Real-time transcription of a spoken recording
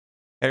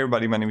Hey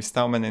everybody, my name is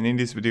TaoMan, and in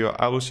this video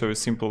I will show you a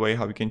simple way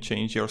how you can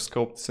change your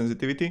scope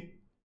sensitivity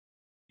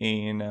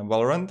in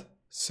Valorant.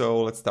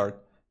 So let's start.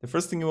 The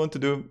first thing you want to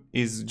do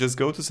is just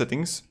go to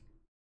settings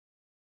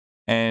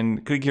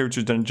and click here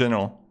to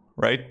general,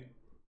 right?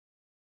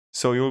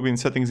 So you will be in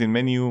settings in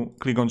menu,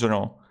 click on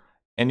general,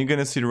 and you're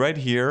gonna see right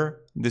here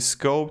the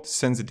scope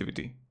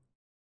sensitivity.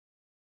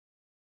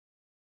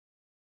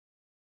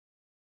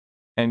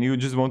 And you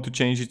just want to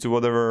change it to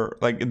whatever,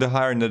 like the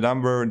higher the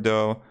number,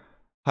 the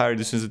higher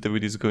the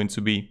sensitivity is going to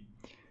be.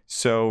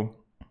 So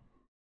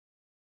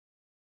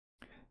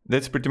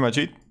that's pretty much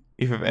it.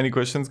 If you have any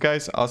questions,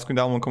 guys, ask me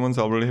down in the comments.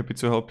 I'll be really happy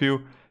to help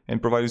you and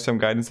provide you some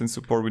guidance and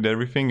support with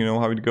everything. You know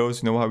how it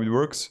goes, you know how it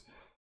works.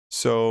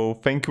 So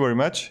thank you very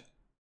much.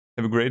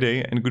 Have a great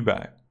day and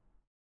goodbye.